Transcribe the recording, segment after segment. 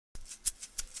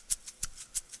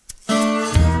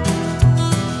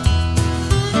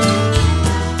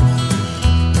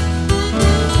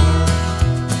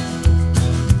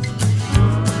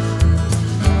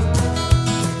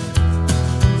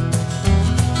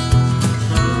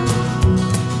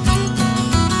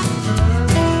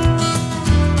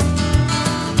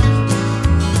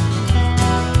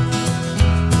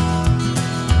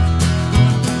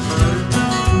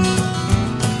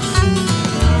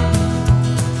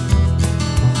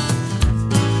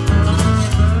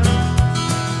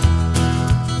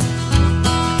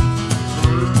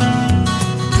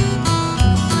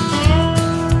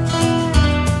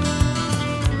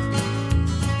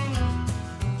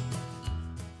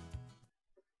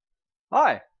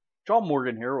Hi, John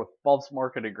Morgan here with Bob's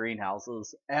Market and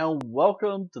Greenhouses, and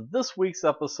welcome to this week's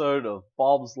episode of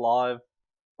Bob's Live,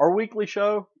 our weekly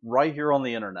show right here on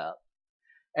the internet.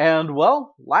 And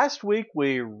well, last week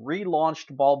we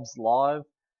relaunched Bob's Live,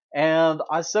 and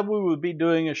I said we would be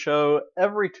doing a show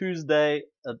every Tuesday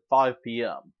at 5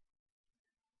 p.m.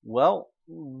 Well,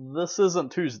 this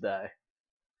isn't Tuesday.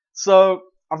 So,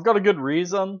 I've got a good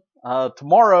reason.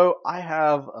 Tomorrow I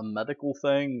have a medical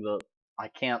thing that I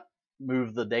can't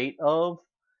move the date of.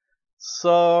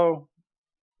 So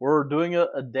we're doing it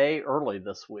a day early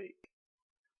this week.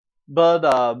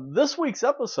 But this week's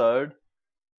episode,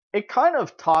 it kind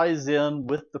of ties in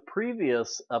with the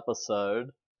previous episode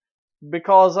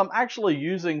because I'm actually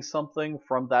using something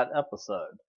from that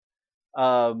episode.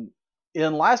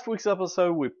 In last week's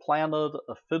episode, we planted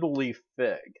a fiddle leaf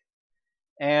fig.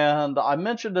 And I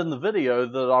mentioned in the video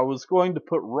that I was going to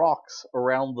put rocks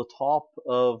around the top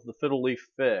of the fiddle leaf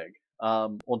fig.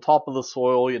 On top of the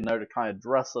soil, to kind of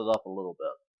dress it up a little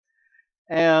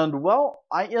bit. And, well,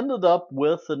 I ended up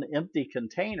with an empty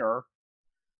container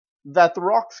that the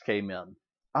rocks came in.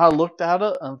 I looked at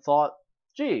it and thought,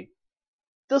 gee,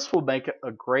 this will make it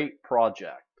a great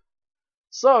project.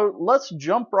 So, let's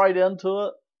jump right into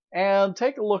it and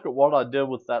take a look at what I did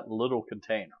with that little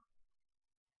container.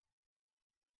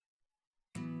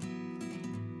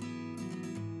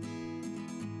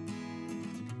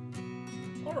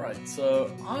 Alright,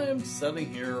 so I am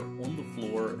sitting here on the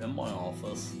floor in my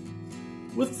office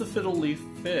with the fiddle leaf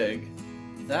fig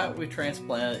that we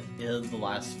transplanted in the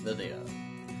last video.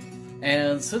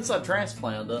 And since I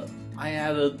transplanted it, I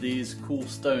added these cool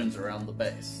stones around the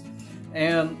base.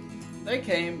 And they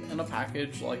came in a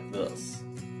package like this.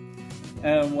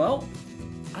 And well,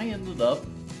 I ended up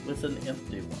with an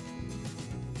empty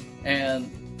one.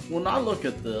 And when I look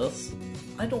at this,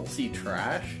 I don't see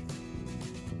trash.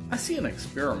 I see an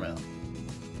experiment.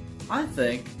 I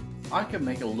think I can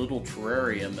make a little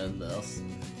terrarium in this,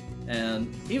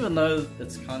 and even though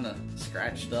it's kind of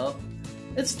scratched up,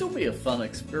 it'd still be a fun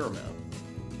experiment.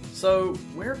 So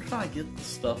where can I get the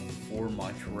stuff for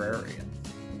my terrarium?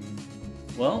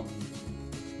 Well,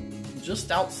 just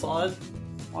outside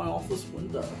my office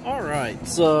window. Alright,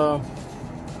 so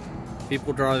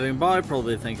people driving by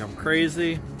probably think I'm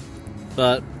crazy,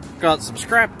 but got some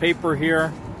scrap paper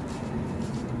here.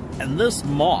 And this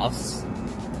moss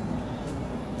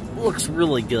looks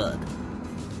really good.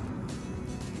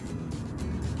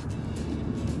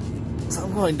 So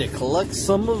I'm going to collect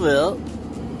some of it.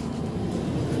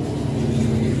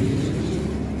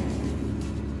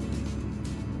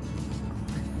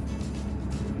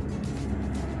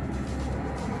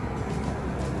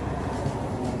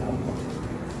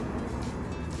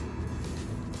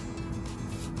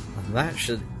 That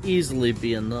should easily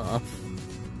be enough.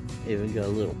 Even got a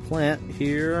little plant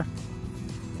here.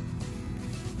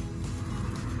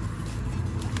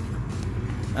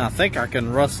 I think I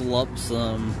can rustle up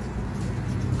some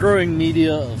growing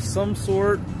media of some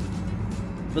sort,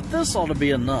 but this ought to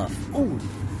be enough. Ooh,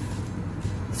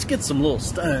 let's get some little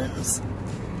stones.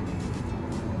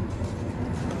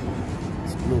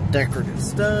 Some little decorative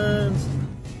stones.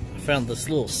 I found this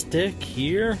little stick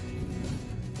here.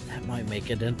 That might make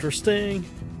it interesting.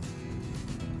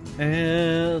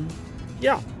 And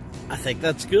yeah, I think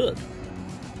that's good.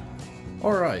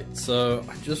 Alright, so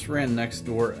I just ran next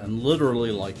door and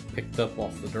literally picked up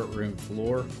off the dirt room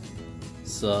floor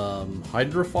some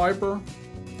hydrofiber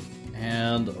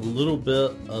and a little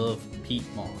bit of peat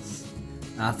moss.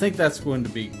 And I think that's going to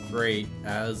be great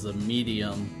as a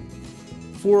medium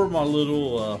for my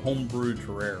little homebrew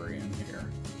terrarium here.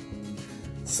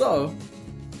 So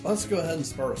let's go ahead and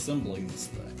start assembling this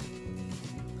thing.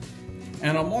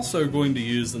 And I'm also going to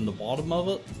use in the bottom of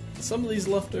it some of these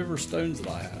leftover stones that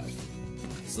I have.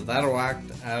 So that'll act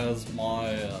as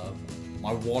my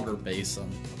my water basin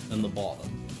in the bottom.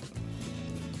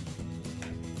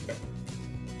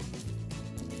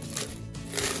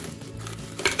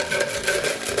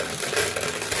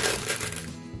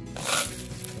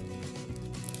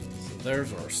 So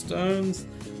there's our stones.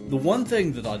 The one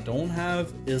thing that I don't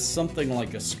have is something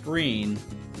like a screen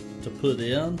to put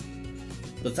in.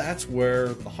 But that's where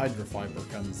the hydrofiber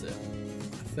comes in.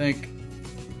 I think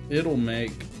it'll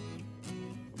make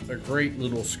a great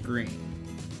little screen.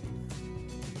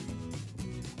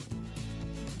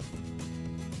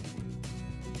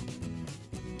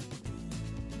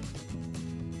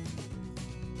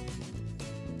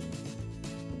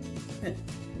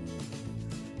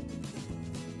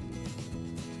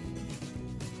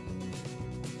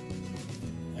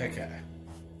 Okay.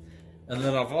 And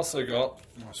then I've also got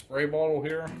my spray bottle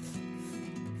here.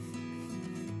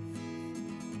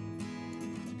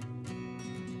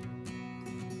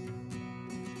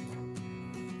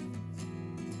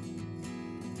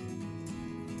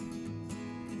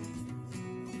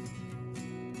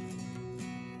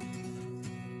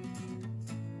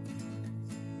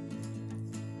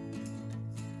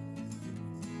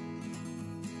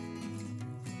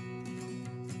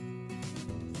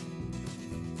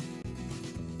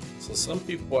 So some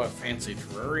people have fancy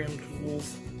terrarium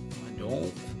tools. I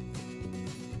don't.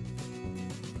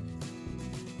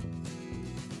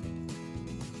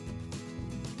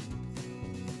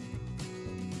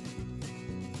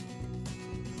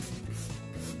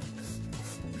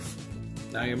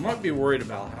 Now you might be worried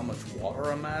about how much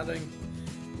water I'm adding.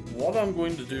 What I'm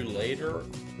going to do later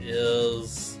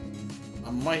is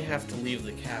I might have to leave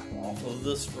the cap off of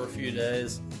this for a few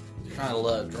days to kind of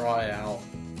let it dry out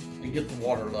and get the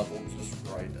water level just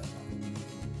right up.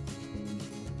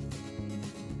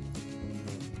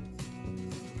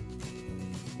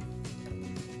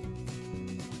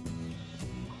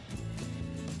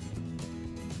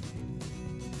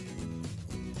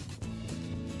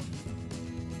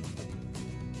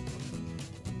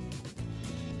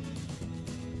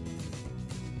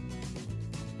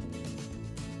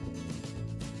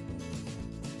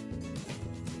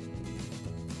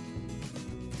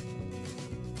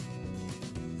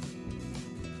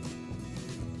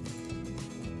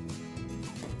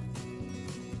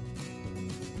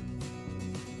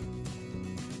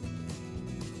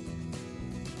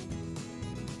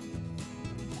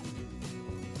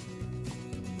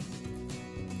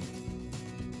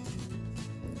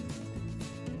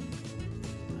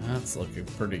 That's looking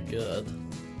pretty good.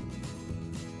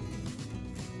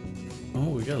 Oh,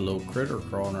 we got a little critter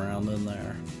crawling around in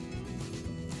there.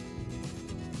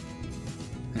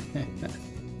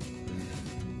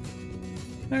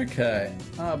 Okay,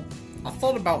 I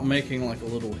thought about making like a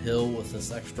little hill with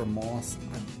this extra moss.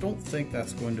 I don't think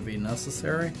that's going to be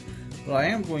necessary, but I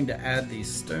am going to add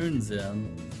these stones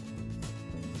in.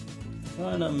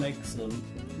 Trying to make some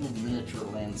little miniature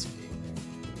landscaping.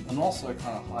 And also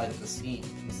kind of hide the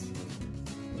seams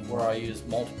where I use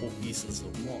multiple pieces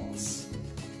of moss.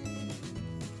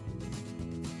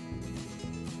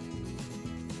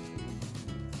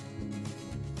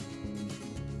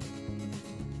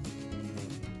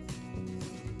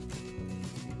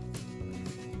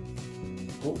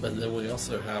 Oh, and then we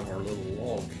also have our little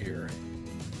log here.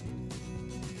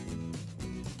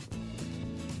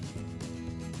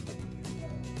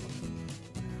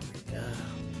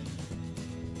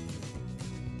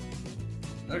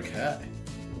 Okay,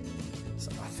 so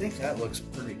I think that looks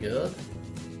pretty good.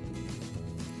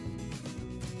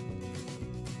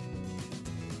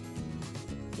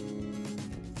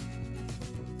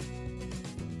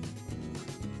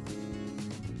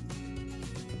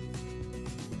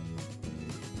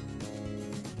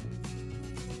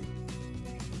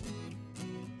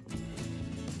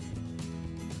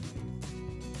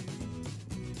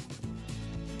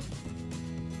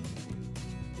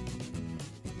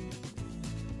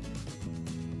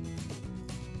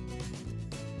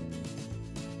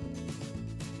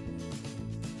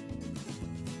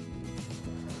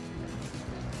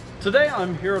 Today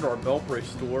I'm here at our Belpre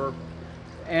store,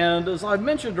 and as I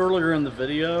mentioned earlier in the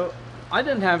video, I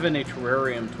didn't have any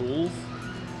terrarium tools,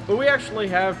 but we actually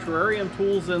have terrarium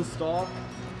tools in stock,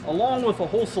 along with a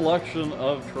whole selection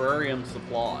of terrarium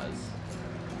supplies.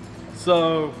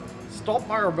 So stop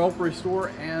by our Belpre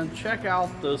store and check out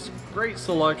this great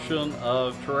selection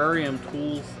of terrarium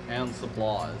tools and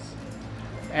supplies.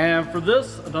 And for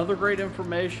this and other great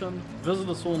information, visit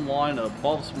us online at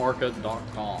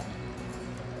bobsmarket.com.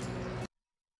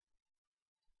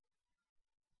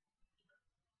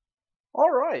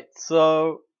 Alright,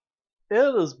 so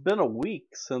it has been a week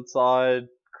since I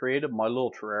created my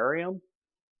little terrarium,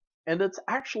 and it's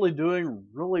actually doing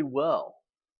really well.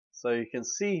 So you can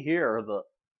see here that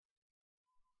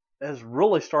it's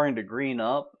really starting to green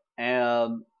up,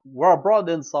 and where I brought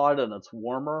it inside and it's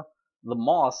warmer, the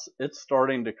moss, it's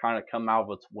starting to kind of come out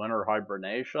of its winter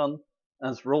hibernation,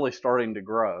 and it's really starting to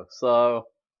grow. So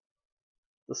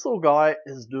this little guy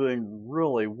is doing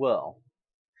really well.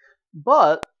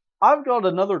 But I've got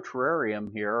another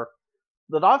terrarium here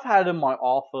that I've had in my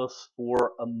office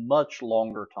for a much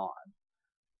longer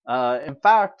time. In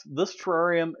fact, this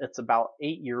terrarium, it's about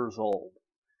 8 years old.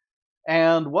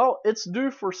 And, well, it's due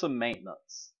for some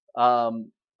maintenance.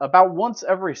 About once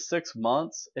every 6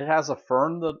 months, it has a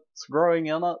fern that's growing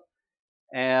in it,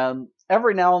 and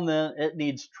every now and then it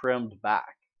needs trimmed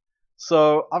back.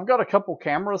 So I've got a couple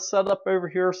cameras set up over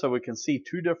here so we can see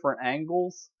two different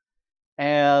angles.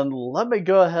 And let me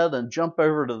go ahead and jump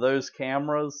over to those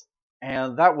cameras,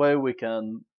 and that way we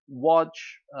can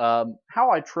watch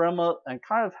how I trim it and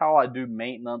kind of how I do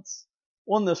maintenance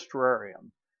on this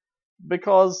terrarium.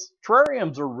 Because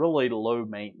terrariums are really low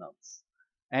maintenance,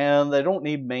 and they don't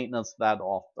need maintenance that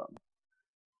often.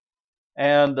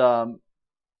 And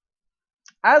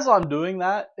as I'm doing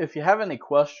that, if you have any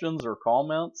questions or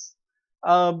comments,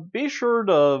 be sure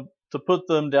to to put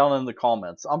them down in the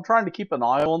comments. I'm trying to keep an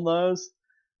eye on those.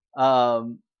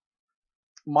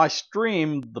 My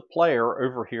stream, the player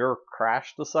over here,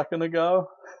 crashed a second ago,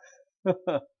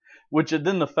 which it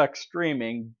didn't affect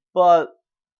streaming, but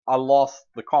I lost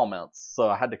the comments, so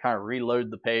I had to kind of reload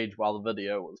the page while the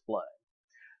video was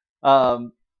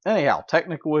playing. Anyhow,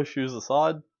 technical issues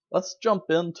aside, let's jump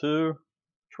into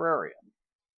Terrarium.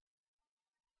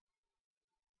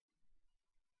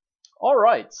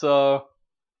 Alright, so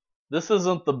this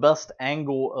isn't the best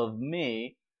angle of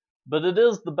me, but it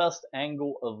is the best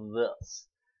angle of this.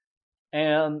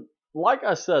 And like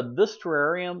I said, this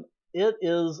terrarium, it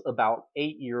is about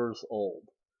 8 years old.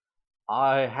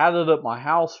 I had it at my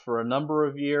house for a number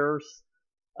of years.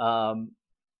 I'll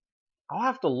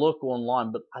have to look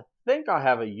online, but I think I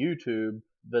have a YouTube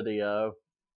video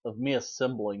of me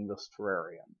assembling this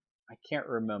terrarium. I can't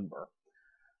remember.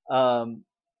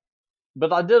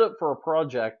 But I did it for a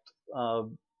project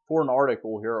for an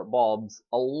article here at Bob's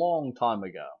a long time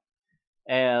ago.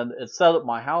 And it sat at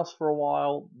my house for a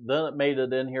while, then it made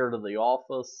it in here to the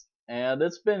office, and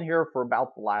it's been here for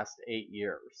about the last 8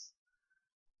 years.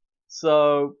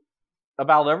 So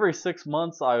about every 6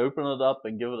 months I open it up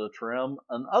and give it a trim,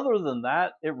 and other than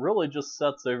that, it really just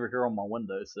sits over here on my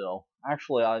windowsill.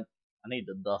 Actually, I need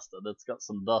to dust it. It's got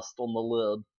some dust on the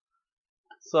lid.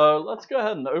 So let's go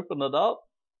ahead and open it up.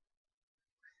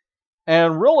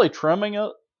 And really trimming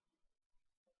it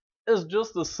is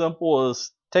just as simple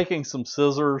as taking some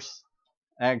scissors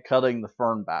and cutting the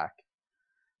fern back.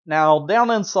 Now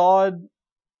down inside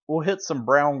we'll hit some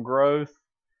brown growth,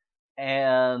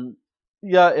 and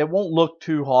yeah, it won't look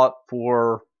too hot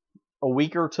for a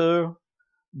week or two,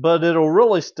 but it'll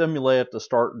really stimulate it to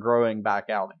start growing back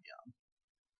out again.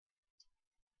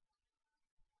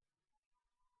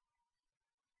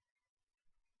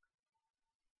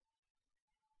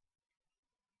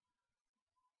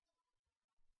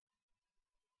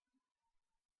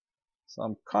 So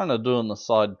I'm kind of doing the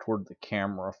side toward the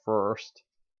camera first,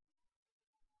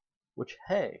 which,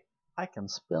 hey, I can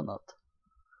spin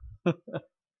it.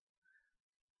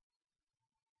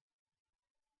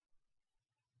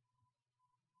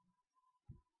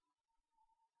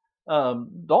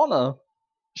 Donna,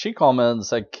 she commented and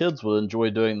said kids would enjoy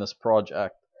doing this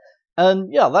project.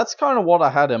 And yeah, that's kind of what I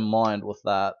had in mind with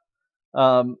that.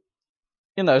 You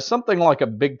know, something like a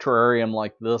big terrarium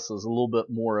like this is a little bit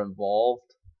more involved.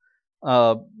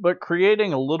 But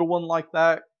creating a little one like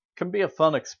that can be a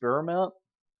fun experiment.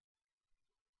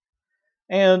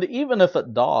 And even if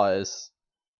it dies,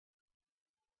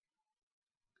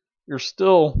 you're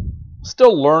still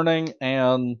learning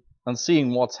and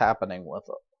seeing what's happening with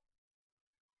it.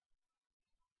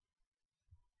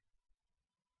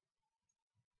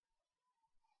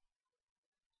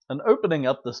 And opening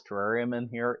up this terrarium in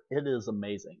here, it is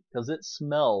amazing because it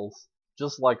smells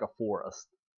just like a forest.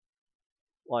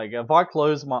 Like if I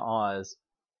close my eyes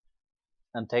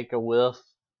and take a whiff,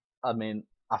 I mean,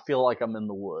 I feel like I'm in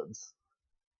the woods.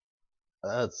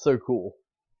 That's so cool.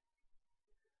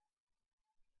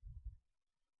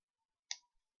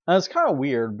 And it's kind of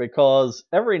weird because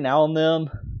every now and then,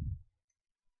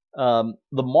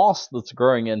 the moss that's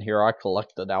growing in here, I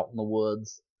collected out in the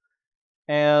woods.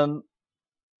 And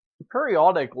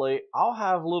periodically, I'll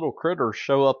have little critters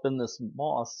show up in this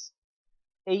moss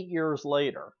 8 years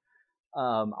later.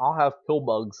 I'll have pill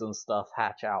bugs and stuff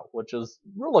hatch out, which is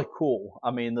really cool. I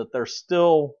mean, that there's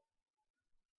still,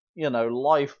 you know,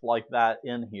 life like that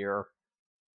in here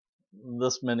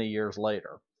this many years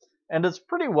later. And it's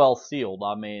pretty well sealed.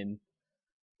 I mean,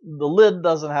 the lid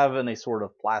doesn't have any sort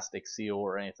of plastic seal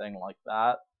or anything like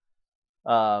that.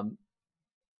 And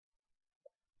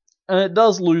it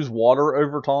does lose water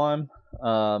over time.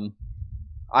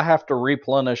 I have to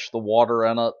replenish the water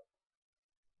in it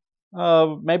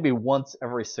maybe once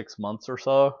every 6 months or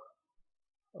so.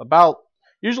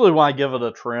 Usually when I give it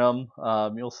a trim,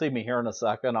 you'll see me here in a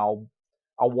second, I'll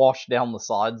wash down the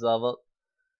sides of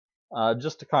it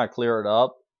just to kind of clear it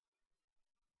up.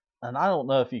 And I don't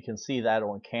know if you can see that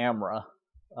on camera,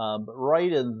 but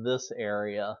right in this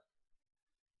area,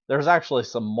 there's actually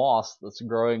some moss that's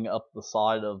growing up the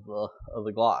side of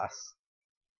the glass.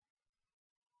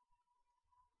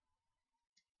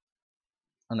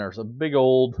 And there's a big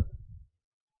old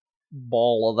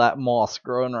ball of that moss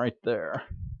growing right there.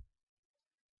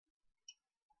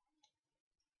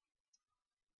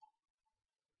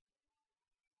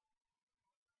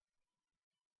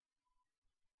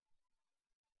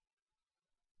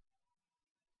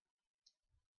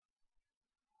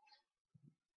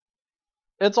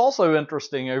 It's also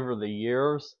interesting over the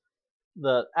years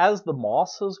that as the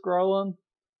moss has grown,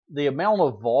 the amount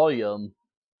of volume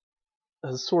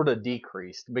has sort of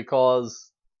decreased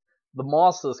because the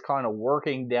moss is kind of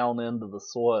working down into the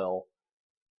soil,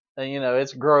 and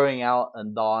it's growing out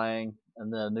and dying,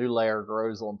 and then a new layer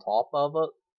grows on top of it.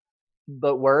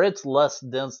 But where it's less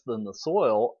dense than the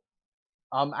soil,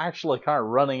 I'm actually kind of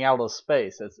running out of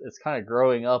space. It's kind of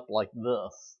growing up like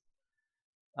this,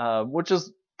 which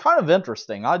is kind of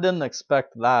interesting. I didn't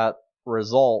expect that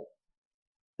result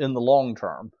in the long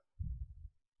term.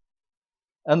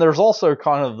 And there's also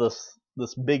kind of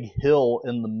this big hill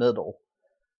in the middle,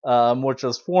 which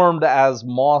has formed as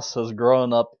moss has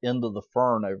grown up into the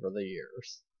fern over the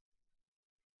years.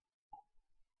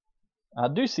 I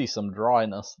do see some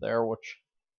dryness there, which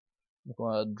I'm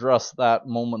going to address that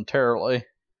momentarily.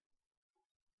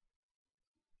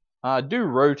 I do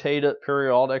rotate it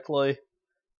periodically.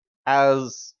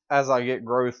 As I get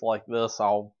growth like this,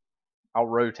 I'll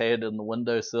rotate it in the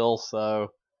windowsill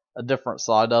so a different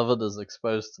side of it is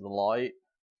exposed to the light.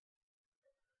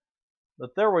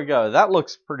 But there we go. That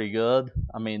looks pretty good.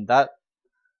 I mean, that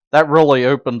really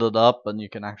opened it up, and you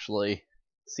can actually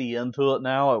see into it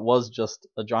now. It was just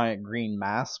a giant green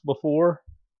mass before.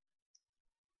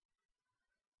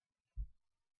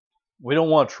 We don't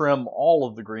want to trim all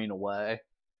of the green away,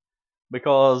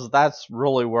 because that's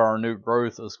really where our new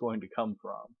growth is going to come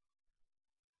from.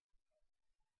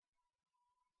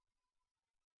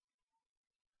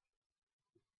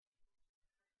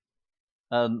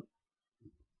 And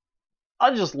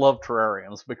I just love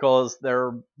terrariums because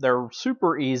they're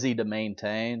super easy to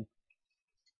maintain.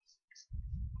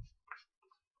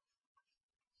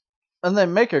 And they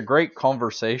make a great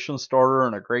conversation starter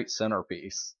and a great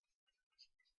centerpiece.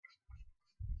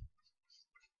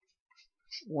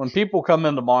 When people come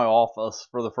into my office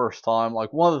for the first time,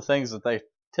 like, one of the things that they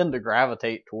tend to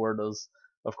gravitate toward is,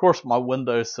 of course, my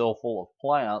windowsill full of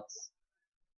plants.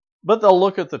 But they'll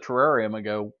look at the terrarium and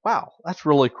go, wow, that's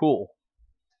really cool.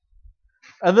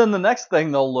 And then the next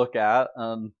thing they'll look at,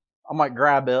 and I might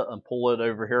grab it and pull it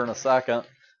over here in a second,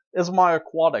 is my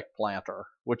aquatic planter,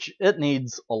 which it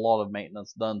needs a lot of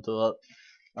maintenance done to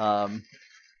it.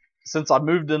 Since I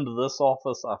moved into this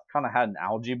office, I've kind of had an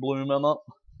algae bloom in it,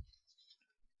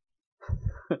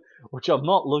 which I'm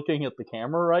not looking at the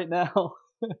camera right now.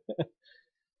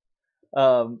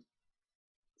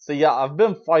 So yeah, I've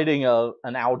been fighting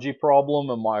an algae problem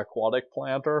in my aquatic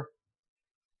planter.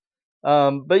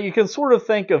 But you can sort of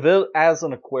think of it as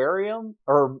an aquarium,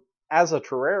 or as a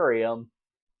terrarium,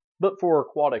 but for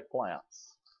aquatic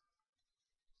plants.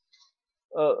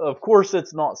 Of course,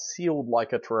 it's not sealed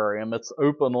like a terrarium. It's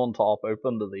open on top,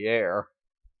 open to the air.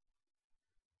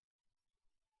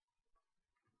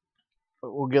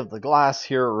 But we'll give the glass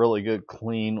here a really good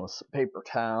clean with some paper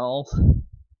towels.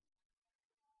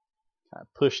 Kind of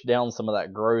push down some of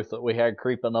that growth that we had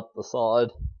creeping up the side.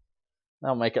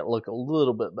 That'll make it look a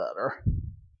little bit better.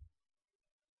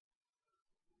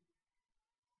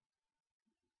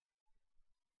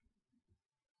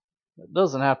 It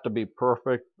doesn't have to be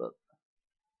perfect, but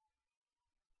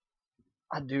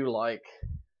I do like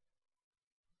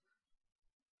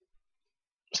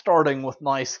starting with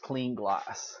nice clean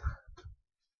glass.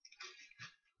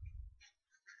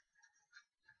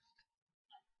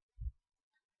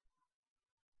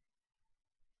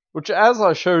 Which, as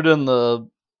I showed in the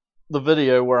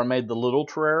video where I made the little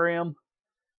terrarium,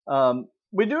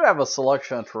 we do have a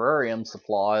selection of terrarium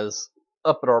supplies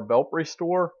up at our Belpre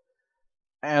store,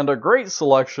 and a great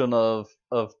selection of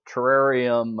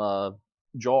terrarium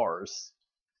jars.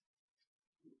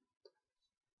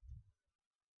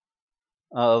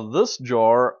 This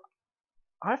jar,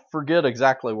 I forget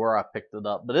exactly where I picked it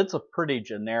up, but it's a pretty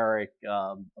generic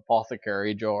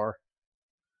apothecary jar.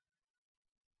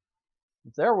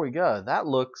 There we go. That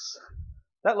looks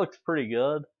pretty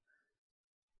good.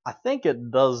 I think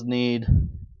it does need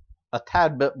a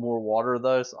tad bit more water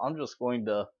though, so I'm just going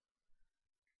to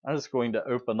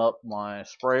open up my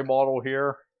spray bottle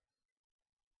here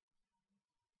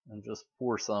and just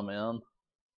pour some in.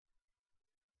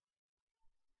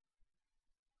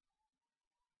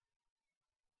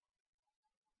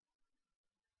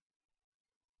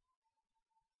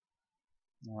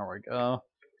 There we go.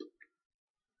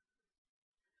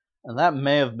 And that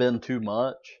may have been too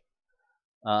much.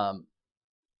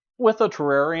 With a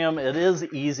terrarium, it is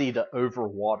easy to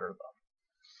overwater them.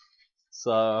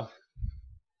 So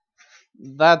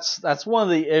that's one of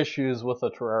the issues with a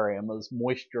terrarium, is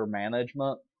moisture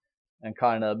management and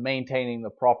kind of maintaining the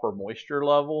proper moisture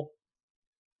level.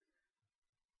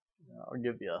 I'll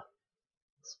give you a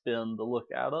spin to look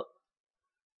at it.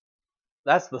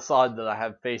 That's the side that I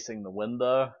have facing the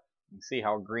window. You can see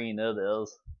how green it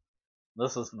is.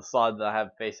 This is the side that I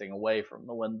have facing away from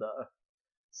the window.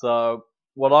 So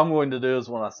what I'm going to do is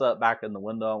when I set it back in the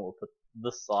window, I'm going to put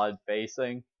this side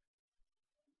facing,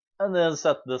 and then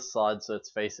set this side so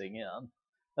it's facing in.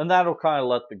 And that'll kind of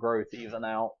let the growth even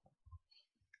out.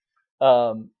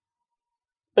 But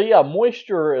yeah,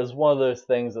 moisture is one of those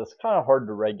things that's kind of hard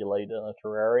to regulate in a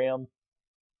terrarium.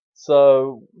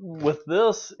 So with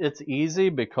this, it's easy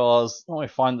because, let me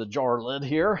find the jar lid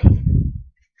here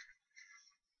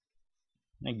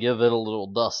and give it a little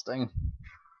dusting.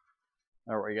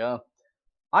 There we go.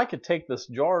 I could take this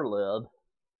jar lid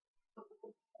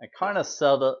and kind of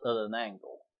set it at an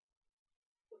angle.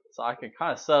 So I can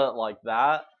kind of set it like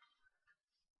that.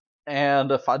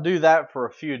 And if I do that for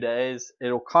a few days,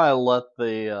 it'll kind of let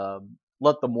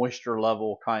the moisture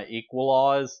level kind of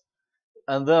equalize.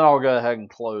 And then I'll go ahead and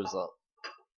close it.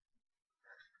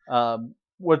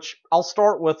 Which I'll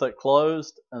start with it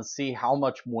closed and see how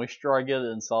much moisture I get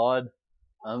inside.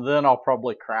 And then I'll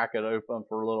probably crack it open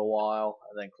for a little while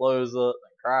and then close it and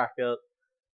crack it.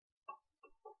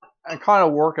 And kind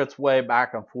of work its way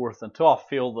back and forth until I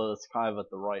feel that it's kind of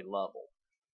at the right level.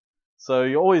 So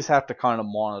you always have to kind of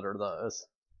monitor those.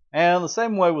 And the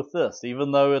same way with this,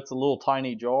 even though it's a little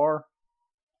tiny jar,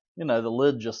 you know, the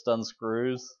lid just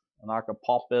unscrews and I can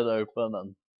pop it open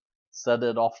and set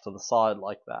it off to the side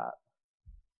like that.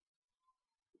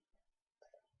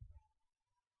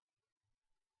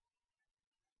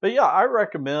 But yeah, I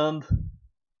recommend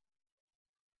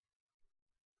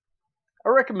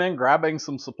grabbing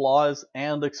some supplies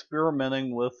and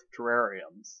experimenting with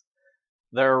terrariums.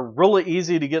 They're really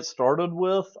easy to get started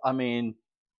with. I mean,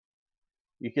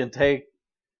 you can take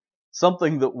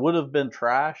something that would have been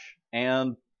trash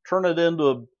and turn it into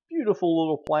a beautiful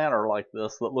little planter like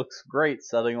this that looks great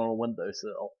sitting on a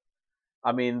windowsill.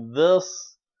 I mean,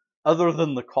 this, other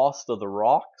than the cost of the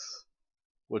rocks,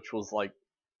 which was like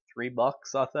 $3,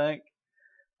 I think,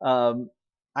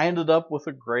 I ended up with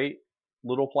a great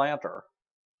little planter.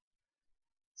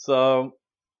 So,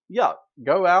 yeah,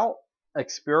 go out,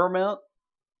 experiment,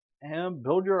 and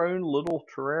build your own little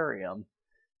terrarium.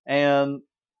 And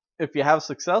if you have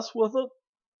success with it,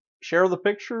 share the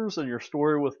pictures and your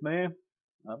story with me.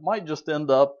 It might just end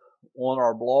up on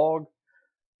our blog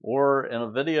or in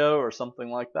a video or something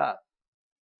like that.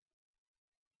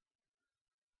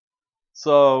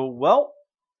 So, well,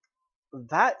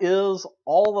 that is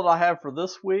all that I have for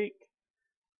this week.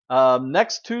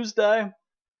 Next Tuesday,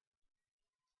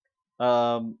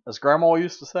 as Grandma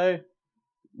used to say,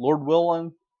 Lord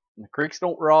willing, and the creeks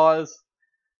don't rise,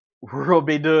 we're going to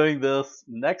be doing this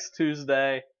next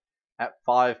Tuesday at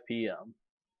 5 p.m.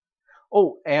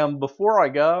 Oh, and before I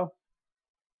go,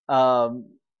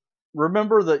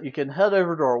 remember that you can head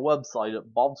over to our website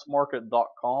at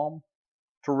bobsmarket.com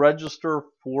to register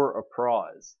for a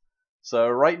prize. So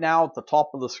right now at the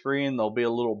top of the screen, there'll be a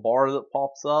little bar that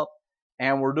pops up,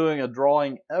 and we're doing a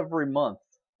drawing every month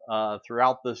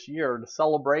throughout this year to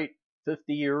celebrate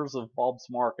 50 years of Bob's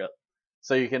Market.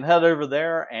 So you can head over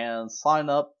there and sign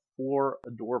up for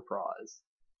a door prize.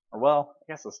 Or well,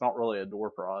 I guess it's not really a door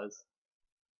prize.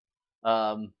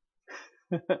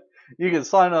 You can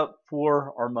sign up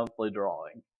for our monthly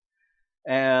drawing.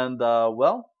 And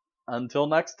well, until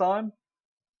next time,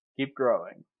 keep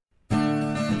growing.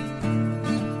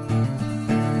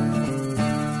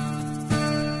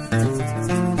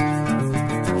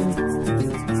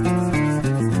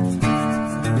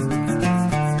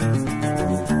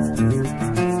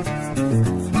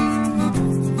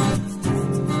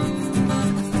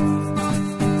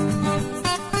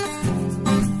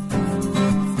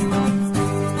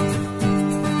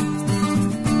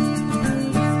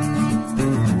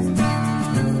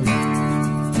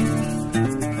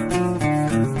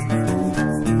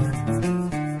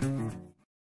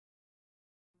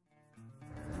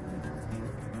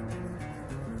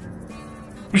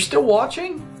 You're still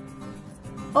watching?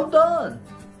 I'm done.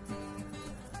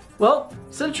 Well,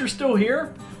 since you're still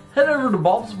here, head over to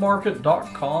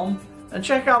bobsmarket.com and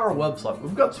check out our website.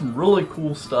 We've got some really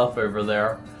cool stuff over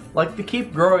there, like the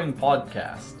Keep Growing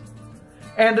podcast.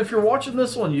 And if you're watching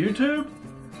this on YouTube,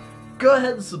 go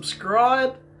ahead and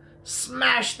subscribe,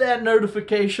 smash that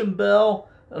notification bell,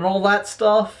 and all that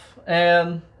stuff.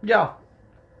 And yeah,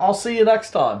 I'll see you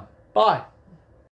next time. Bye.